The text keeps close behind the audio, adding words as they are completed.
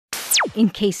in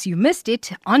case you missed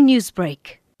it on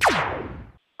Newsbreak.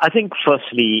 I think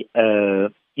firstly,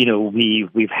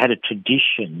 we've had a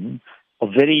tradition of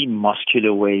very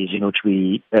muscular ways in which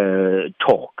we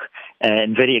talk,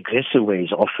 and very aggressive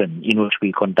ways often in which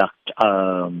we conduct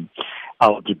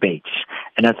our debates.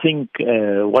 And I think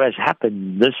what has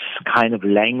happened, this kind of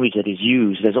language that is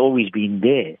used has always been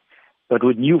there. But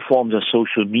with new forms of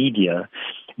social media,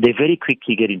 they very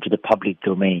quickly get into the public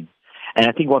domain. And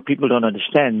I think what people don't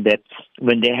understand, that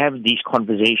when they have these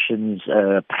conversations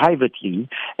privately,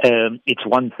 it's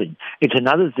one thing. It's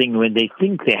another thing when they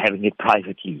think they're having it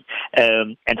privately.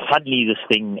 And suddenly this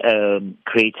thing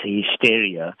creates a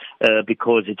hysteria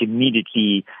because it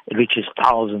immediately reaches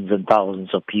thousands and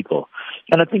thousands of people.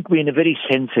 And I think we're in a very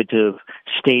sensitive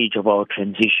stage of our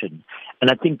transition. And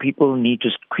I think people need to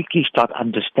quickly start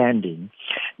understanding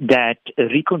that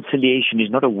reconciliation is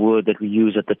not a word that we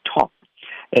use at the top,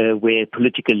 where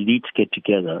political elites get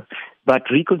together. But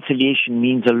reconciliation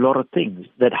means a lot of things,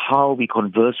 that how we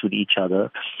converse with each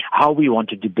other, how we want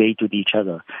to debate with each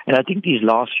other. And I think these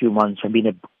last few months have been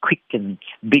a quick and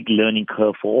big learning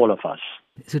curve for all of us.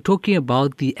 So talking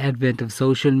about the advent of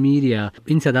social media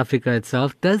in South Africa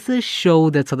itself, does this show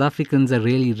that South Africans are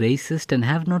really racist and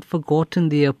have not forgotten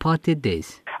the apartheid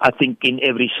days? I think in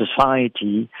every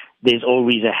society, there's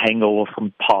always a hangover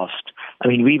from past. I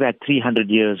mean, we've had 300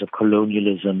 years of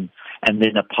colonialism and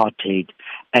then apartheid.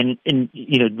 And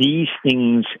these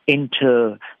things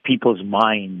enter people's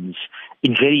minds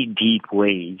in very deep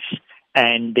ways.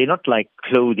 And they're not like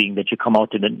clothing that you come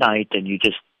out in the night and you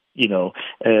just,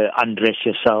 undress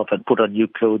yourself and put on new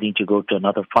clothing to go to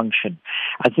another function.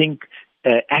 I think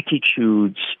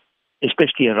attitudes,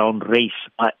 especially around race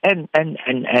and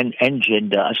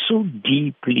gender, are so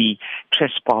deeply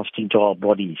trespassed into our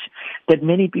bodies that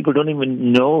many people don't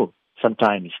even know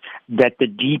sometimes that the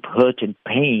deep hurt and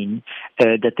pain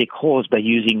that they cause by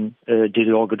using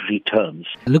derogatory terms.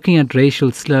 Looking at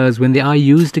racial slurs, when they are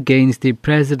used against the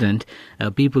president,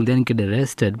 people then get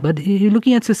arrested. But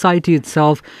looking at society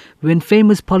itself, when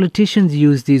famous politicians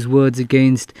use these words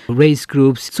against race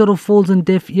groups, it sort of falls on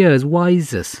deaf ears. Why is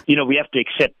this? We have to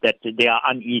accept that there are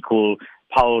unequal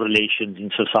power relations in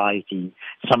society.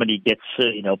 Somebody gets,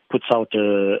 puts out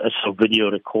a video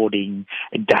recording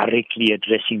directly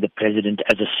addressing the president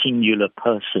as a singular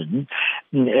person.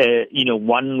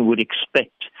 One would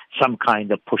expect some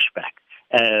kind of pushback.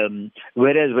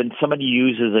 Whereas when somebody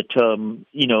uses a term,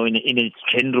 in its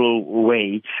general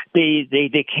way,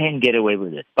 they can get away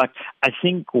with it. But I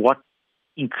think what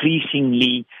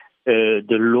increasingly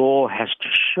the law has to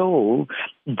show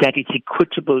that it's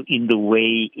equitable in the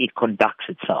way it conducts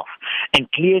itself.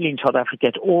 And clearly in South Africa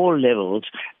at all levels,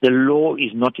 the law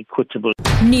is not equitable.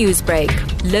 Newsbreak,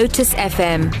 Lotus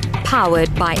FM,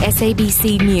 powered by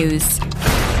SABC News.